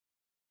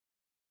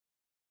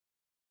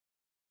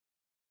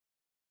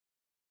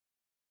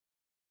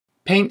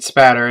Paint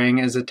spattering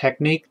is a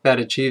technique that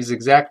achieves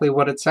exactly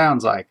what it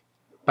sounds like.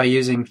 By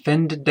using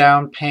thinned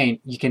down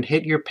paint, you can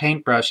hit your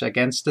paintbrush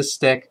against a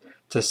stick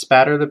to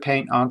spatter the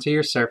paint onto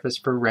your surface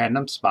for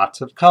random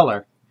spots of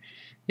color.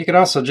 You could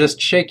also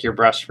just shake your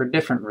brush for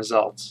different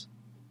results.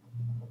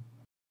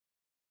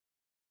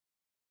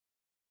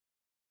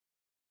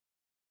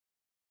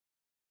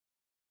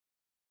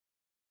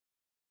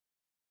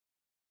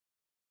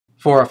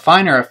 For a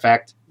finer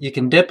effect, you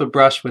can dip a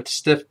brush with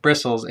stiff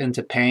bristles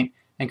into paint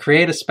and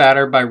create a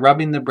spatter by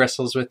rubbing the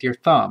bristles with your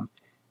thumb.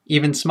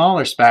 Even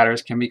smaller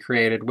spatters can be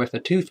created with a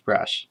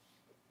toothbrush.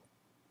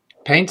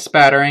 Paint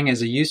spattering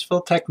is a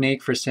useful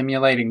technique for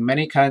simulating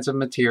many kinds of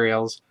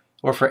materials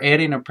or for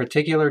adding a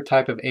particular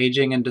type of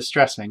aging and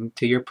distressing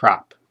to your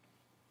prop.